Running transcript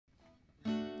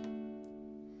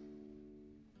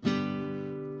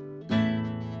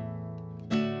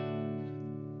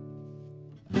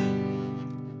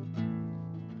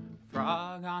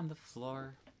frog on the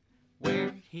floor.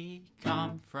 Where'd he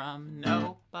come from?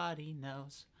 Nobody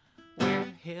knows where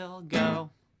he'll go.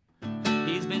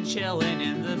 He's been chilling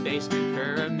in the basement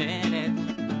for a minute.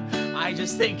 I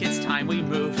just think it's time we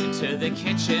moved into the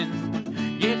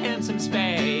kitchen. Give him some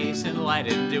space and let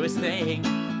him do his thing.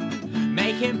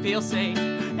 Make him feel safe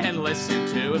and listen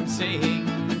to him sing.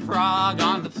 Frog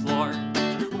on the floor,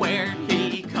 where'd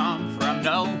he come from?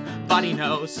 Nobody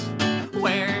knows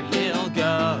where he'll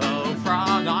go.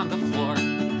 Frog on the floor,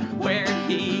 where'd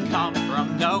he come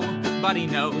from? Nobody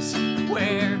knows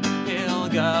where he'll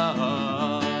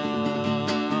go.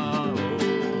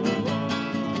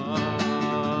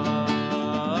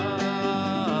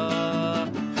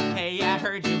 Hey, I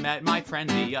heard you met my friend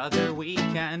the other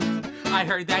weekend. I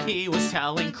heard that he was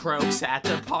selling croaks at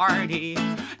the party.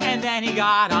 And then he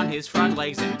got on his front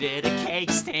legs and did a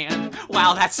cake stand.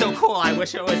 Wow, that's so cool, I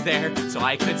wish I was there so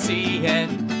I could see it.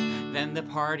 Then the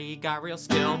party got real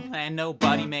still and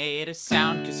nobody made a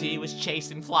sound, 'cause he was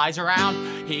chasing flies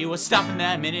around. He was stuffing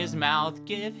them in his mouth.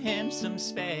 Give him some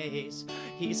space,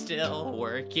 he's still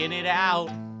working it out.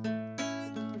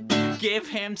 Give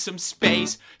him some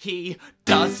space, he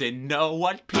doesn't know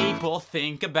what people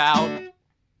think about.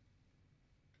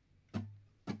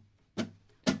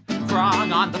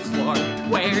 Frog on the floor,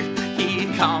 where'd he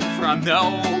come from?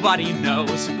 Nobody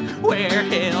knows where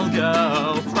he'll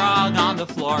go. Frog on the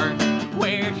floor,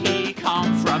 where'd he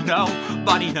come from?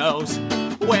 Nobody knows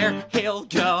where he'll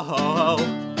go.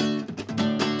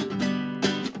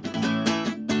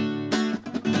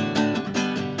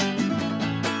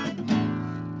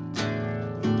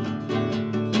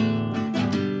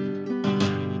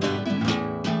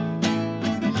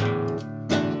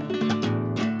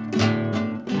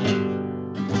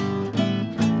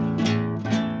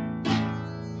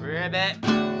 Ribbit.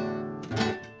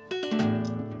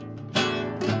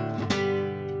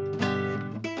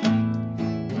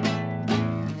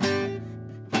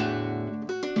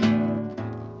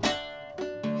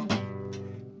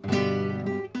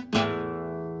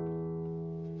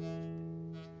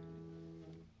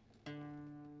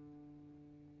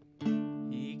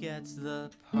 He gets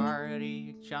the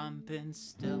party jumping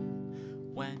still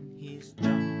when he's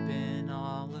jumping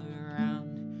all around.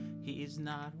 He's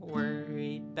not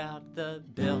worried about the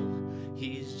bill,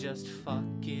 he's just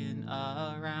fucking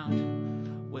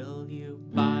around. Will you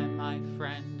buy my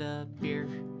friend a beer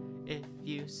if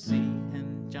you see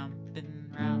him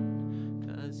jumping round?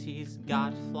 'Cause he's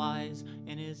got flies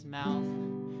in his mouth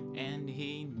and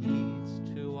he needs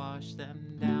to wash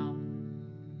them down.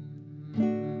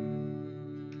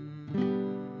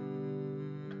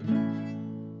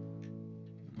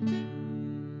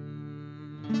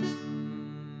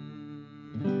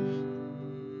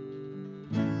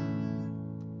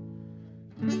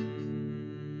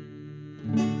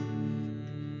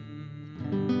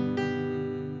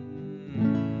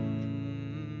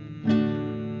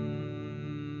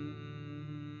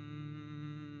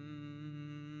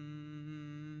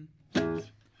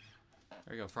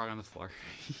 There you go, frog on the floor.